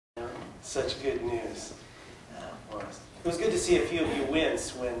Such good news for us. It was good to see a few of you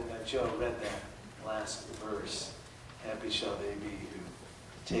wince when Joe read that last verse. Happy shall they be who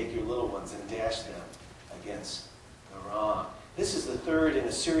take your little ones and dash them against the rock. This is the third in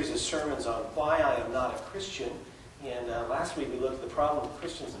a series of sermons on why I am not a Christian. And last week we looked at the problem of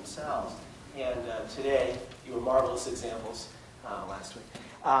Christians themselves. And today, you were marvelous examples last week.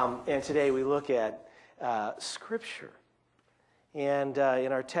 And today we look at Scripture. And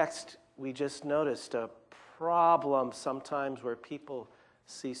in our text, we just noticed a problem sometimes where people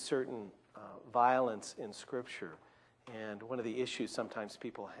see certain violence in Scripture. And one of the issues sometimes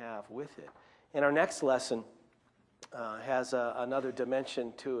people have with it. And our next lesson has another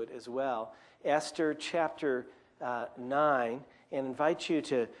dimension to it as well. Esther chapter 9, and invite you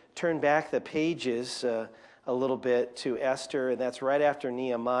to turn back the pages a little bit to Esther, and that's right after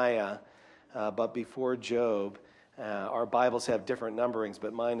Nehemiah, but before Job. Our Bibles have different numberings,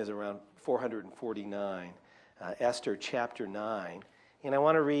 but mine is around 449. Esther chapter 9. And I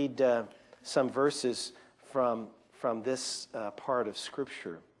want to read some verses from this part of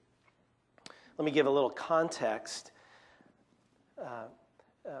Scripture. Let me give a little context.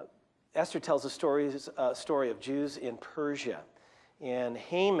 Esther tells a story of Jews in Persia. And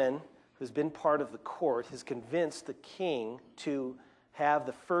Haman, who's been part of the court, has convinced the king to have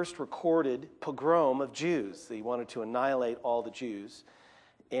the first recorded pogrom of Jews. He wanted to annihilate all the Jews,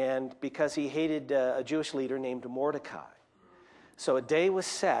 and because he hated a Jewish leader named Mordecai. So a day was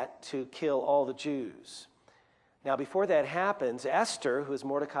set to kill all the Jews. Now, before that happens, Esther, who is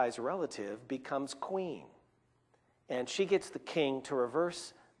Mordecai's relative, becomes queen. And she gets the king to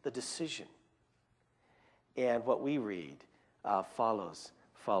reverse the decision. And what we read follows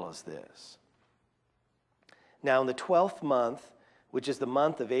this. Now, in the 12th month, which is the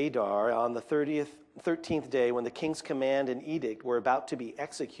month of Adar, on the 13th day, when the king's command and edict were about to be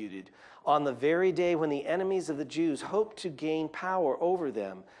executed, on the very day when the enemies of the Jews hoped to gain power over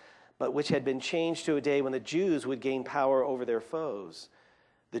them, but which had been changed to a day when the Jews would gain power over their foes,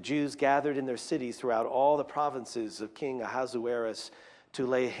 the Jews gathered in their cities throughout all the provinces of King Ahasuerus to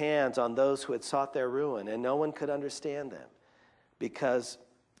lay hands on those who had sought their ruin, and no one could withstand them, because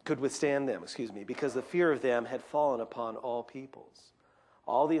the fear of them had fallen upon all peoples.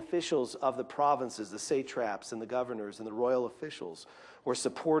 All the officials of the provinces, the satraps and the governors and the royal officials, were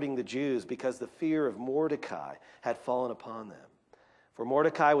supporting the Jews because the fear of Mordecai had fallen upon them. For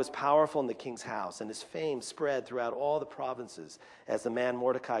Mordecai was powerful in the king's house, and his fame spread throughout all the provinces as the man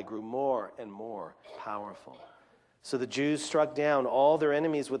Mordecai grew more and more powerful. So the Jews struck down all their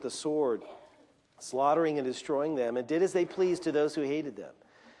enemies with the sword, slaughtering and destroying them, and did as they pleased to those who hated them.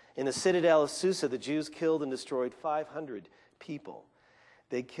 In the citadel of Susa, the Jews killed and destroyed 500 people.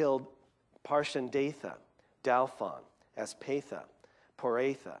 They killed Parshandatha, Dalphon, Aspatha,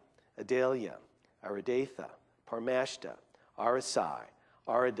 Poratha, Adalia, Aridatha, Parmashta, Arisai,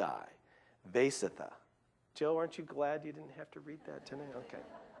 Aradai, Vasatha. Joe, aren't you glad you didn't have to read that tonight? Okay.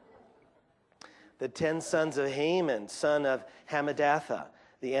 The 10 sons of Haman, son of Hammedatha,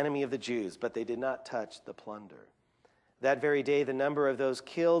 the enemy of the Jews, but they did not touch the plunder. That very day, the number of those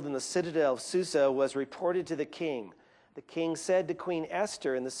killed in the citadel of Susa was reported to the king. The king said to Queen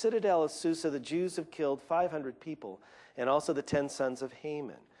Esther, in the citadel of Susa, the Jews have killed 500 people, and also the 10 sons of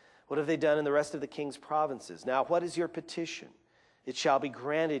Haman. What have they done in the rest of the king's provinces? Now, what is your petition? It shall be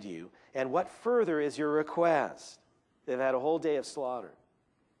granted you. And what further is your request? They've had a whole day of slaughter.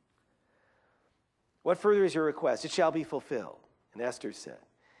 What further is your request? It shall be fulfilled. And Esther said,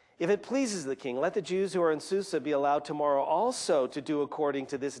 if it pleases the king, let the Jews who are in Susa be allowed tomorrow also to do according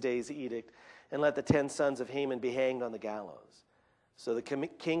to this day's edict, and let the 10 sons of Haman be hanged on the gallows. So the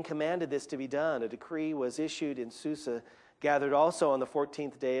king commanded this to be done. A decree was issued in Susa, gathered also on the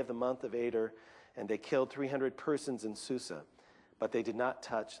 14th day of the month of Adar, and they killed 300 persons in Susa, but they did not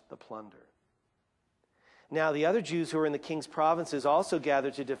touch the plunder. Now the other Jews who were in the king's provinces also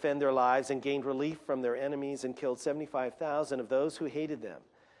gathered to defend their lives and gained relief from their enemies and killed 75,000 of those who hated them,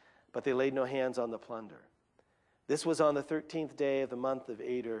 but they laid no hands on the plunder. This was on the 13th day of the month of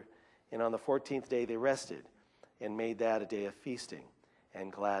Adar, and on the 14th day they rested and made that a day of feasting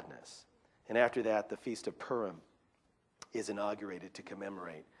and gladness. And after that, the feast of Purim is inaugurated to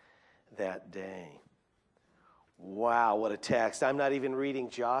commemorate that day. Wow, what a text. I'm not even reading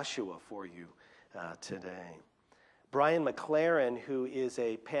Joshua for you today. Brian McLaren, who is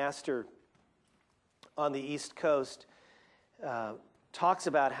a pastor on the East Coast, talks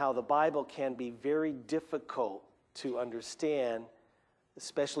about how the Bible can be very difficult to understand,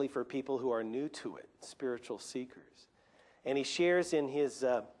 especially for people who are new to it, spiritual seekers. And he shares in his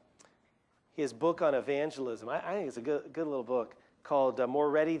book on evangelism, I think it's a good little book, called More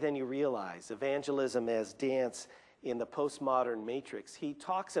Ready Than You Realize, Evangelism as Dance in the Postmodern Matrix. He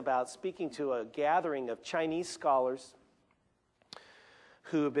talks about speaking to a gathering of Chinese scholars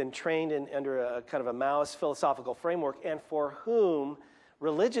who have been trained under a kind of a Maoist philosophical framework, and for whom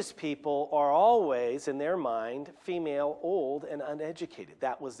religious people are always, in their mind, female, old, and uneducated.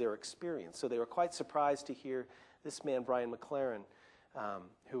 That was their experience. So they were quite surprised to hear this man, Brian McLaren,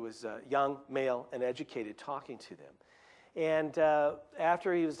 who was young, male, and educated, talking to them. And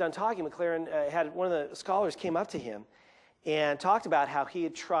after he was done talking, McLaren had one of the scholars came up to him and talked about how he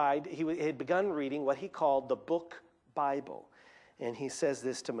had begun reading what he called the book Bible. And he says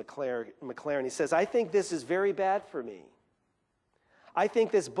this to McLaren. He says, "I think this is very bad for me. I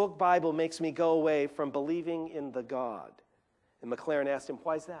think this book Bible makes me go away from believing in the God." And McLaren asked him,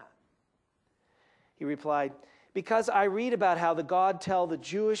 "Why is that?" He replied, "Because I read about how the God tell the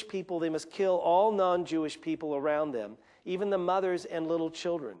Jewish people they must kill all non-Jewish people around them, even the mothers and little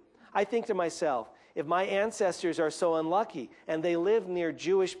children. I think to myself, if my ancestors are so unlucky and they live near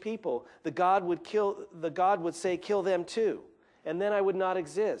Jewish people, the God would say, kill them too, and then I would not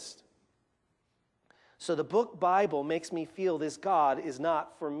exist. So the book Bible makes me feel this God is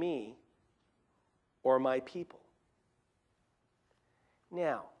not for me or my people."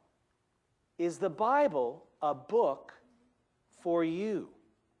 Now, is the Bible a book for you?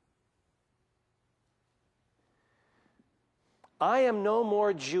 I am no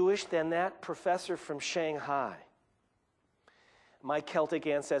more Jewish than that professor from Shanghai. My Celtic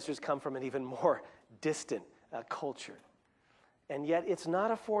ancestors come from an even more distant culture. And yet it's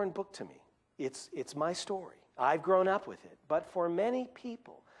not a foreign book to me. It's my story. I've grown up with it. But for many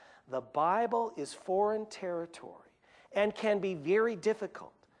people, the Bible is foreign territory and can be very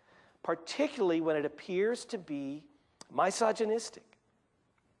difficult, particularly when it appears to be misogynistic,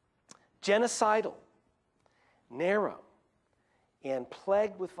 genocidal, narrow, and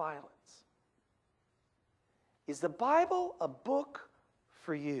plagued with violence. Is the Bible a book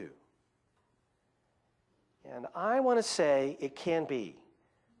for you? And I want to say it can be,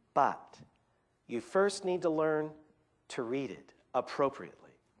 but you first need to learn to read it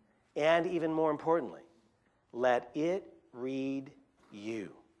appropriately. And even more importantly, let it read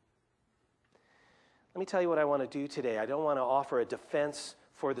you. Let me tell you what I want to do today. I don't want to offer a defense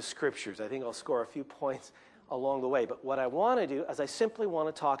for the Scriptures. I think I'll score a few points along the way. But what I want to do is I simply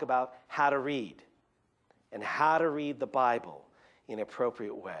want to talk about how to read and how to read the Bible in an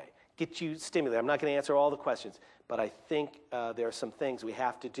appropriate way. Get you stimulated. I'm not going to answer all the questions, but I think there are some things we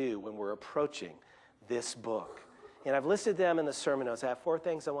have to do when we're approaching this book. And I've listed them in the sermon notes. I have 4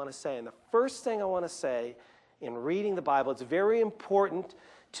 things I want to say. And the first thing I want to say in reading the Bible, it's very important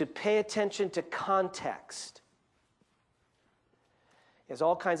to pay attention to context. There's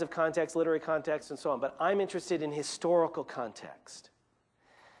all kinds of context, literary context, and so on, but I'm interested in historical context.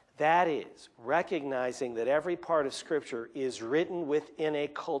 That is, recognizing that every part of Scripture is written within a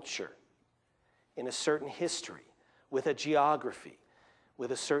culture, in a certain history, with a geography,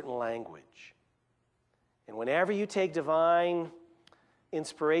 with a certain language. And whenever you take divine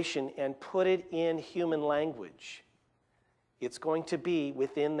inspiration and put it in human language, it's going to be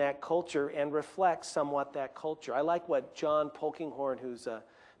within that culture and reflect somewhat that culture. I like what John Polkinghorne, who's a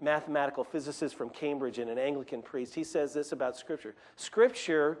mathematical physicist from Cambridge and an Anglican priest, he says this about Scripture.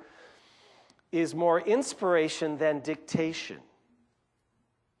 Scripture is more inspiration than dictation.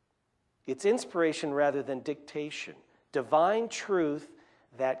 It's inspiration rather than dictation. Divine truth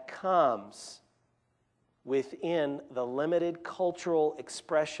that comes within the limited cultural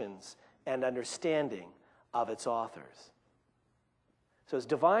expressions and understanding of its authors. So it's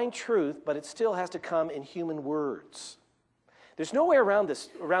divine truth, but it still has to come in human words. There's no way around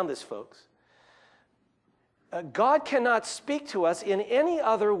this, folks. God cannot speak to us in any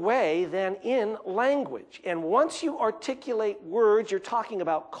other way than in language. And once you articulate words, you're talking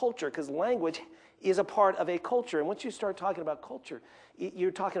about culture, because language is a part of a culture. And once you start talking about culture,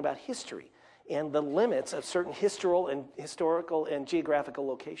 you're talking about history and the limits of certain historical and geographical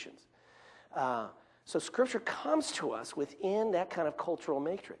locations. So Scripture comes to us within that kind of cultural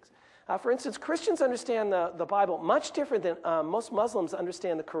matrix. For instance, Christians understand the Bible much different than most Muslims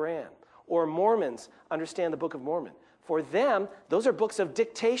understand the Quran, or Mormons understand the Book of Mormon. For them, those are books of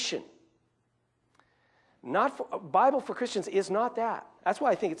dictation. Bible for Christians is not that. That's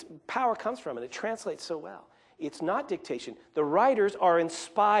why I think its power comes from it. It translates so well. It's not dictation. The writers are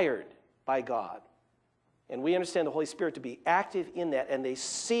inspired by God. And we understand the Holy Spirit to be active in that, and they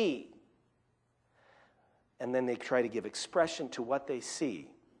see. And then they try to give expression to what they see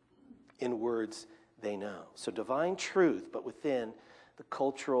in words they know. So divine truth, but within the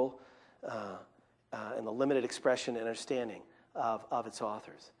cultural and the limited expression and understanding of its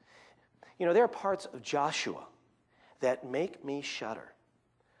authors. You know, there are parts of Joshua that make me shudder,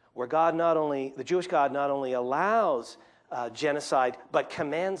 where the Jewish God not only allows genocide, but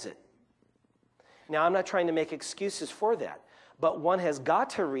commands it. Now, I'm not trying to make excuses for that, but one has got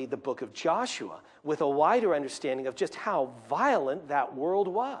to read the book of Joshua with a wider understanding of just how violent that world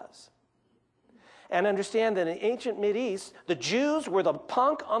was. And understand that in the ancient Mideast, the Jews were the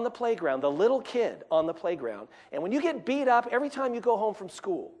punk on the playground, the little kid on the playground. And when you get beat up every time you go home from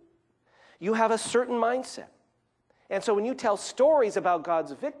school, you have a certain mindset. And so when you tell stories about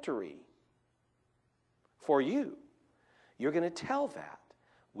God's victory for you, you're going to tell that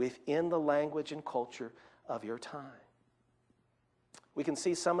within the language and culture of your time. We can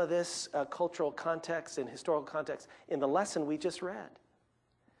see some of this cultural context and historical context in the lesson we just read.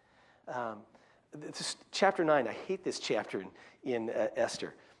 This chapter 9, I hate this chapter in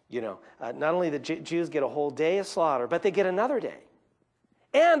Esther. You know, not only the Jews get a whole day of slaughter, but they get another day.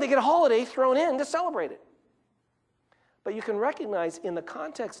 And they get a holiday thrown in to celebrate it. But you can recognize in the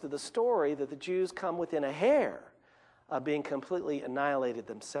context of the story that the Jews come within a hair of being completely annihilated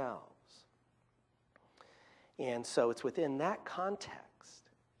themselves. And so it's within that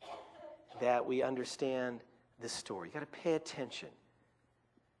context that we understand this story. You've got to pay attention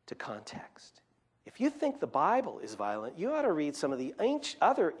to context. If you think the Bible is violent, you ought to read some of the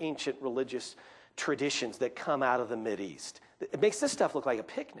other ancient religious traditions that come out of the Mideast. It makes this stuff look like a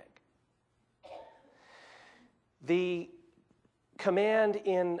picnic. The command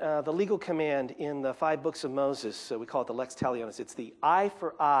in the legal command in the 5 books of Moses, we call it the lex talionis. It's the eye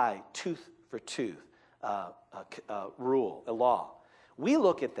for eye, tooth for tooth rule, a law. We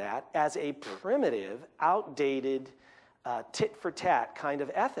look at that as a primitive, outdated, tit for tat kind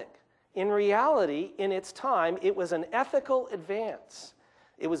of ethic. In reality, in its time, it was an ethical advance.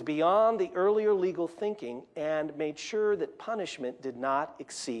 It was beyond the earlier legal thinking and made sure that punishment did not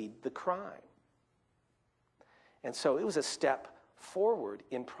exceed the crime. And so it was a step forward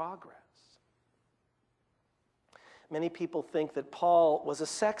in progress. Many people think that Paul was a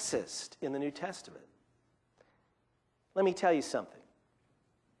sexist in the New Testament. Let me tell you something.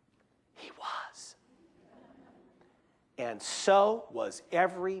 He was. And so was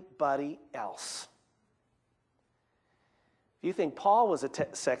everybody else. If you think Paul was a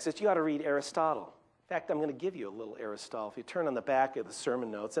sexist, you ought to read Aristotle. In fact, I'm going to give you a little Aristotle. If you turn on the back of the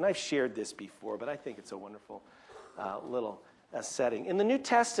sermon notes, and I've shared this before, but I think it's a wonderful little setting. In the New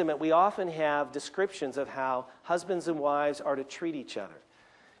Testament, we often have descriptions of how husbands and wives are to treat each other.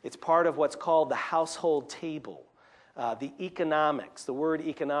 It's part of what's called the household table. The economics, the word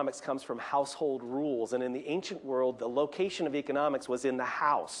economics comes from household rules. And in the ancient world, the location of economics was in the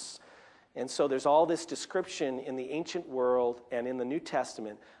house. And so there's all this description in the ancient world and in the New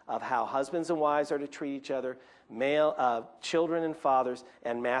Testament of how husbands and wives are to treat each other, children and fathers,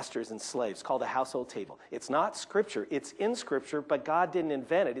 and masters and slaves, called the household table. It's not Scripture. It's in Scripture, but God didn't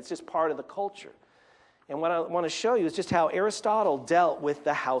invent it. It's just part of the culture. And what I want to show you is just how Aristotle dealt with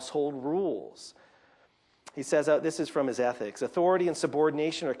the household rules. He says, this is from his Ethics, authority and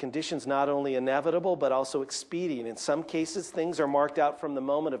subordination are conditions not only inevitable, but also expedient. In some cases, things are marked out from the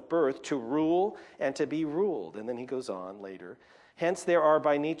moment of birth to rule and to be ruled. And then he goes on later. Hence, there are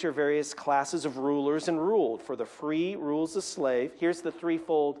by nature various classes of rulers and ruled. For the free rules the slave. Here's the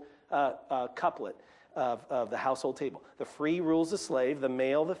threefold couplet of the household table. The free rules the slave, the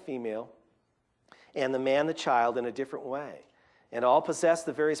male the female, and the man the child in a different way. And all possess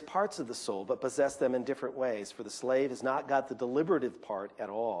the various parts of the soul, but possess them in different ways. For the slave has not got the deliberative part at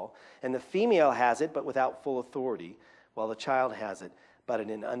all, and the female has it, but without full authority, while the child has it, but in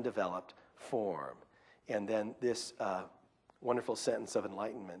an undeveloped form. And then this wonderful sentence of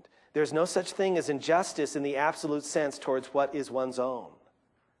enlightenment. There's no such thing as injustice in the absolute sense towards what is one's own,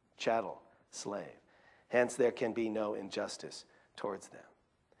 chattel, slave. Hence, there can be no injustice towards them.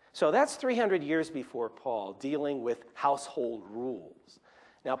 So that's 300 years before Paul, dealing with household rules.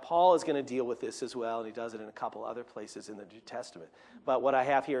 Now, Paul is going to deal with this as well, and he does it in a couple other places in the New Testament. But what I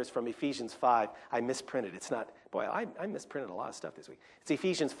have here is from Ephesians 5. I misprinted. It's not, boy, I misprinted a lot of stuff this week. It's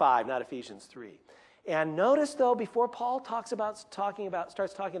Ephesians 5, not Ephesians 3. And notice, though, before Paul starts talking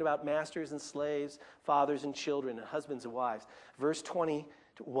about masters and slaves, fathers and children, and husbands and wives, verse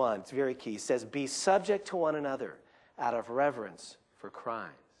 21, it's very key. It says, be subject to one another out of reverence for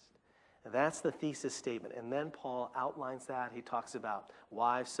Christ. And that's the thesis statement. And then Paul outlines that. He talks about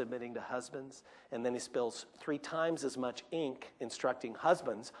wives submitting to husbands. And then he spills 3 times as much ink instructing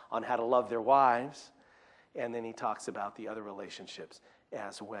husbands on how to love their wives. And then he talks about the other relationships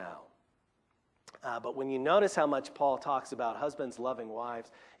as well. But when you notice how much Paul talks about husbands loving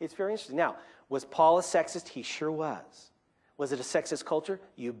wives, it's very interesting. Now, was Paul a sexist? He sure was. Was it a sexist culture?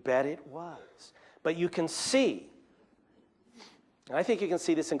 You bet it was. But you can see, and I think you can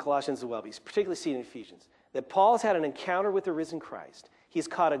see this in Colossians as well, but you particularly see it in Ephesians, that Paul's had an encounter with the risen Christ. He's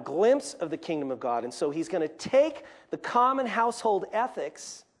caught a glimpse of the kingdom of God, and so he's going to take the common household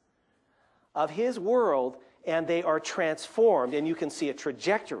ethics of his world, and they are transformed, and you can see a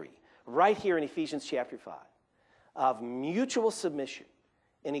trajectory right here in Ephesians chapter 5 of mutual submission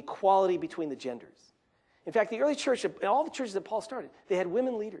and equality between the genders. In fact, the early church, all the churches that Paul started, they had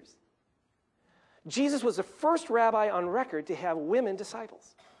women leaders. Jesus was the first rabbi on record to have women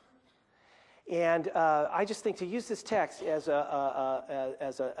disciples. And I just think to use this text as a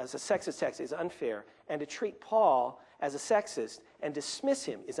sexist text is unfair, and to treat Paul as a sexist and dismiss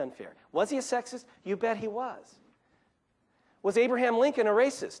him is unfair. Was he a sexist? You bet he was. Was Abraham Lincoln a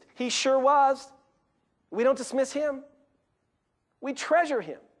racist? He sure was. We don't dismiss him. We treasure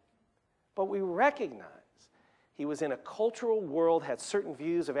him. But we recognize he was in a cultural world, had certain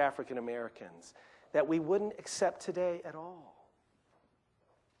views of African Americans that we wouldn't accept today at all.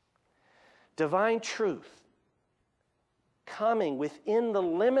 Divine truth coming within the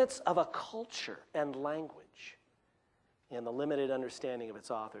limits of a culture and language and the limited understanding of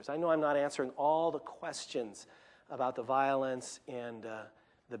its authors. I know I'm not answering all the questions about the violence and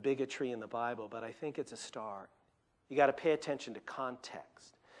the bigotry in the Bible, but I think it's a start. You got to pay attention to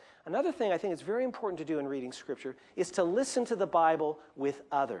context. Another thing I think is very important to do in reading Scripture is to listen to the Bible with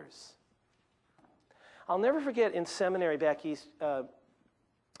others. I'll never forget in seminary back east,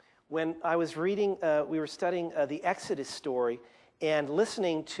 when I was reading, we were studying the Exodus story and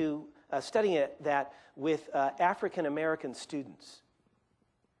listening to, studying that with African American students.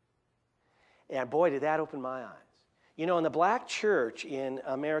 And boy, did that open my eyes. You know, in the black church in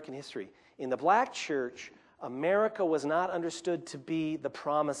American history, in the black church, America was not understood to be the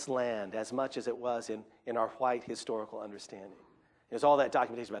promised land as much as it was in our white historical understanding. There's all that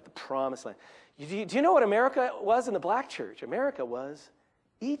documentation about the promised land. Do you know what America was in the black church? America was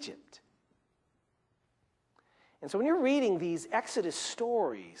Egypt. And so when you're reading these Exodus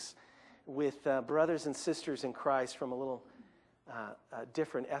stories with brothers and sisters in Christ from a little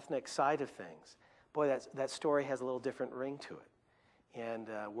different ethnic side of things, boy, that story has a little different ring to it. And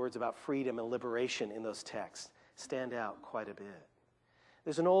words about freedom and liberation in those texts stand out quite a bit.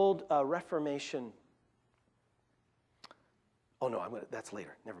 There's an old Reformation. Oh no, that's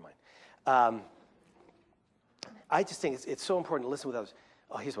later. Never mind. I just think it's so important to listen with others.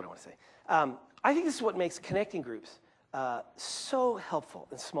 Oh, here's what I want to say. I think this is what makes connecting groups so helpful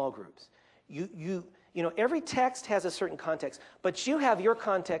in small groups. You know, every text has a certain context, but you have your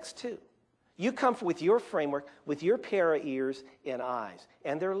context too. You come with your framework, with your pair of ears and eyes,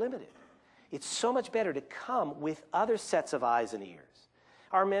 and they're limited. It's so much better to come with other sets of eyes and ears.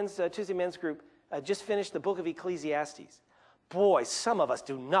 Our Tuesday men's group just finished the book of Ecclesiastes. Boy, some of us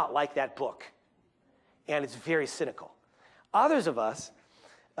do not like that book, and it's very cynical. Others of us,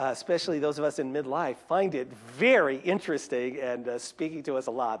 especially those of us in midlife, find it very interesting and speaking to us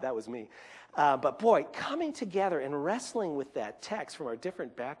a lot. That was me. But boy, coming together and wrestling with that text from our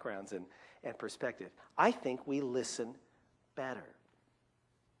different backgrounds and perspective, I think we listen better.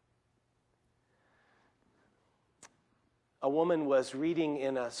 A woman was reading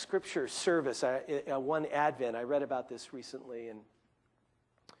in a scripture service, one Advent. I read about this recently, and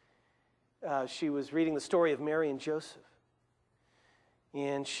she was reading the story of Mary and Joseph.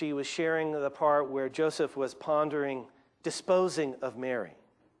 And she was sharing the part where Joseph was pondering disposing of Mary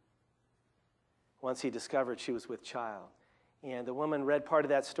once he discovered she was with child. And the woman read part of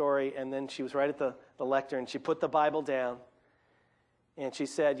that story, and then she was right at the lectern. She put the Bible down, and she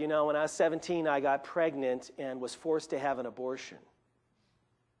said, you know, when I was 17, I got pregnant and was forced to have an abortion.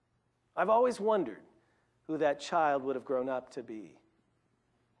 I've always wondered who that child would have grown up to be.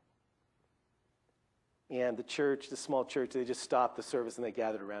 And the church, the small church, they just stopped the service and they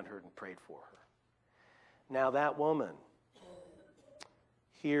gathered around her and prayed for her. Now that woman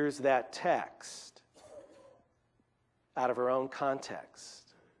hears that text out of her own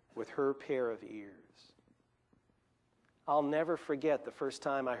context with her pair of ears. I'll never forget the first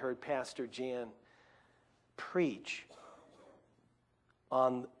time I heard Pastor Jan preach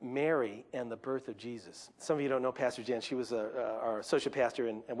on Mary and the birth of Jesus. Some of you don't know Pastor Jan. She was our associate pastor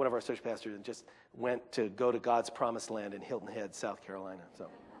and one of our associate pastors, and just went to go to God's promised land in Hilton Head, South Carolina. So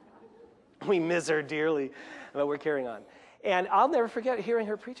we miss her dearly, but we're carrying on. And I'll never forget hearing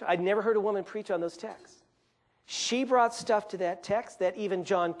her preach. I'd never heard a woman preach on those texts. She brought stuff to that text that even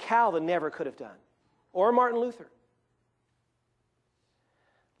John Calvin never could have done, or Martin Luther.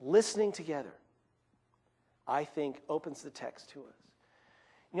 Listening together, I think, opens the text to us.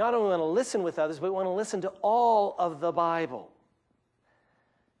 You not only want to listen with others, but we want to listen to all of the Bible.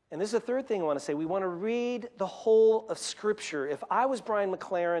 And this is the third thing I want to say. We want to read the whole of Scripture. If I was Brian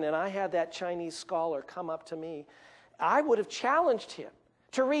McLaren and I had that Chinese scholar come up to me, I would have challenged him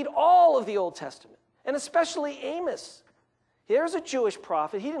to read all of the Old Testament, and especially Amos. Here's a Jewish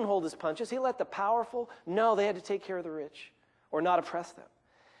prophet. He didn't hold his punches. He let the powerful know they had to take care of the rich or not oppress them.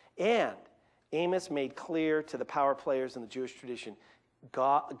 And Amos made clear to the power players in the Jewish tradition,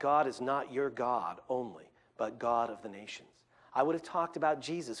 God is not your God only, but God of the nations. I would have talked about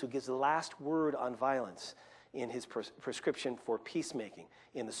Jesus, who gives the last word on violence in his prescription for peacemaking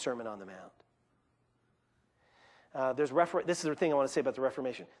in the Sermon on the Mount. This is the thing I want to say about the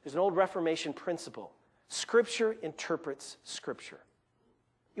Reformation. There's an old Reformation principle. Scripture interprets Scripture.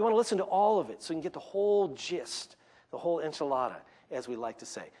 You want to listen to all of it so you can get the whole gist, the whole enchilada, as we like to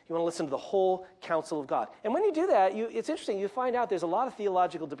say. You want to listen to the whole counsel of God. And when you do that, it's interesting. You find out there's a lot of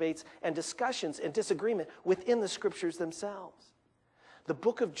theological debates and discussions and disagreement within the Scriptures themselves. The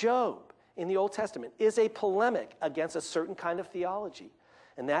book of Job in the Old Testament is a polemic against a certain kind of theology.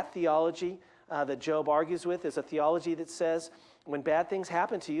 And that theology that Job argues with is a theology that says when bad things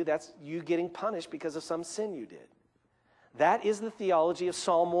happen to you, that's you getting punished because of some sin you did. That is the theology of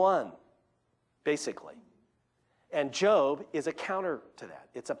Psalm 1, basically. And Job is a counter to that.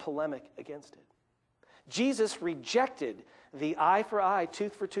 It's a polemic against it. Jesus rejected the eye for eye,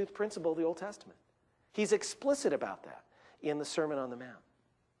 tooth for tooth principle of the Old Testament. He's explicit about that in the Sermon on the Mount.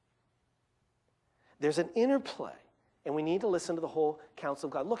 There's an interplay, and we need to listen to the whole counsel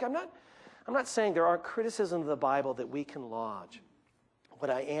of God. Look, I'm not saying there aren't criticisms of the Bible that we can lodge. What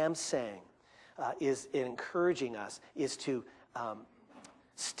I am saying is encouraging us is to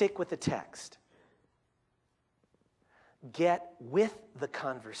stick with the text. Get with the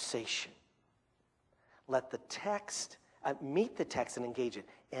conversation. Let the text, meet the text and engage it,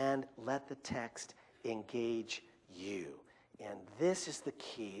 and let the text engage you. And this is the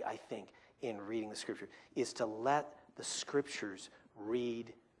key, I think, in reading the Scripture, is to let the Scriptures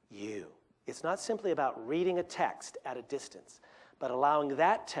read you. It's not simply about reading a text at a distance, but allowing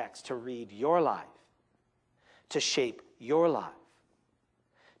that text to read your life, to shape your life,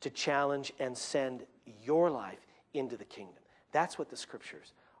 to challenge and send your life into the kingdom. That's what the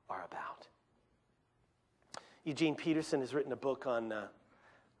Scriptures are about. Eugene Peterson has written a book on,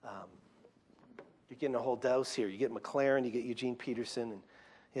 you're getting a whole dose here. You get McLaren, you get Eugene Peterson, and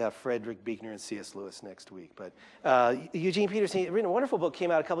you have Frederick Buechner and C.S. Lewis next week. But Eugene Peterson, he written a wonderful book, came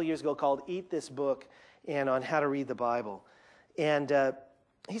out a couple years ago called Eat This Book, and on how to read the Bible. And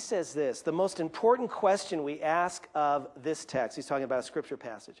he says this, the most important question we ask of this text, he's talking about a Scripture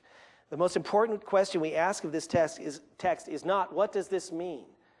passage, the most important question we ask of this text is not, what does this mean?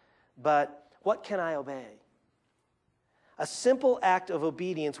 But, what can I obey? A simple act of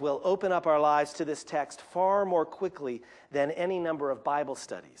obedience will open up our lives to this text far more quickly than any number of Bible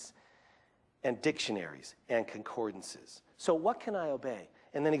studies and dictionaries and concordances. So what can I obey?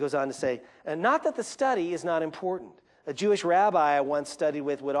 And then he goes on to say, not that the study is not important. A Jewish rabbi I once studied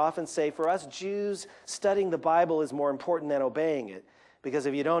with would often say, for us Jews, studying the Bible is more important than obeying it. Because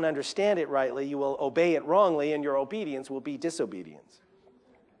if you don't understand it rightly, you will obey it wrongly, and your obedience will be disobedience.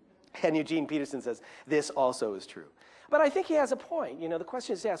 And Eugene Peterson says, this also is true. But I think he has a point. You know, the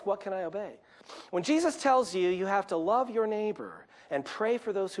question is to ask, what can I obey? When Jesus tells you, you have to love your neighbor and pray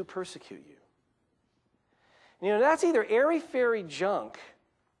for those who persecute you. You know, that's either airy-fairy junk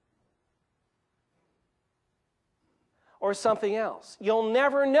or something else. You'll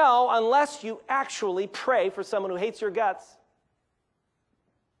never know unless you actually pray for someone who hates your guts.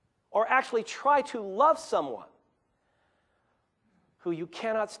 Or actually try to love someone who you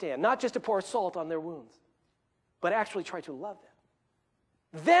cannot stand. Not just to pour salt on their wounds, but actually try to love them.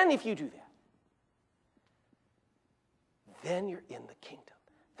 Then if you do that, then you're in the kingdom.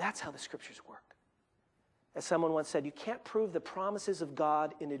 That's how the Scriptures work. As someone once said, you can't prove the promises of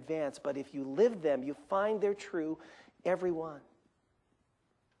God in advance, but if you live them, you find they're true, every one.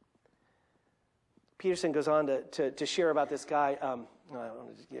 Peterson goes on to share about this guy, I don't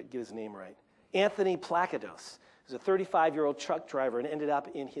want to get his name right. Anthony Placidos. He was a 35-year-old truck driver and ended up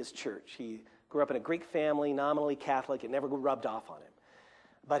in his church. He grew up in a Greek family, nominally Catholic. It never rubbed off on him.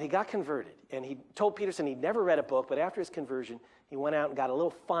 But he got converted, and he told Peterson he'd never read a book, but after his conversion, he went out and got a little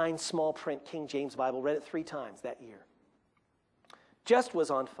fine, small print King James Bible, read it 3 times that year. Just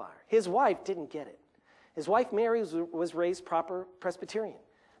was on fire. His wife didn't get it. His wife, Mary, was raised proper Presbyterian,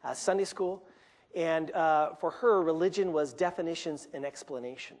 Sunday school. And for her, religion was definitions and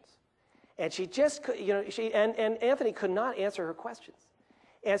explanations. And she just, and Anthony could not answer her questions.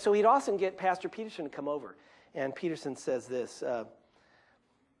 And so he'd often get Pastor Peterson to come over. And Peterson says this.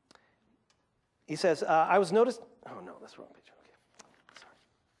 He says, I was noticed, oh no, that's the wrong picture. Okay, sorry.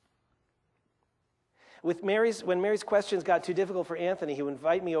 When Mary's questions got too difficult for Anthony, he would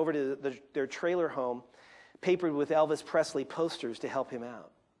invite me over to their trailer home, papered with Elvis Presley posters to help him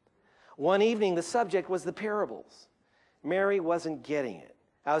out. One evening, the subject was the parables. Mary wasn't getting it.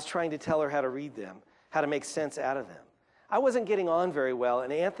 I was trying to tell her how to read them, how to make sense out of them. I wasn't getting on very well,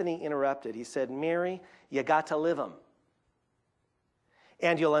 and Anthony interrupted. He said, "Mary, you got to live them,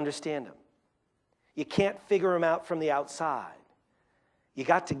 and you'll understand them. You can't figure them out from the outside. You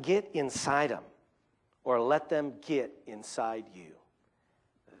got to get inside them, or let them get inside you."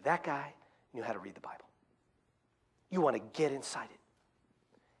 That guy knew how to read the Bible. You want to get inside it.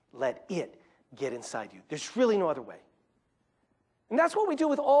 Let it get inside you. There's really no other way. And that's what we do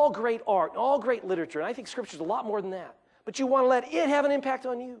with all great art, all great literature. And I think Scripture is a lot more than that. But you want to let it have an impact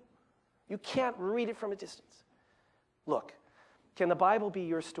on you. You can't read it from a distance. Look, can the Bible be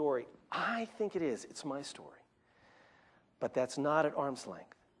your story? I think it is. It's my story. But that's not at arm's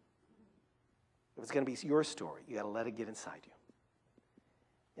length. If it's going to be your story, you got to let it get inside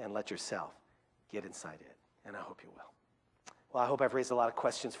you. And let yourself get inside it. And I hope you will. Well, I hope I've raised a lot of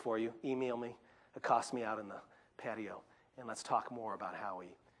questions for you. Email me, accost me out in the patio, and let's talk more about how we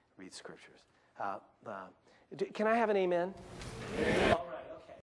read Scriptures. Can I have an amen? Amen.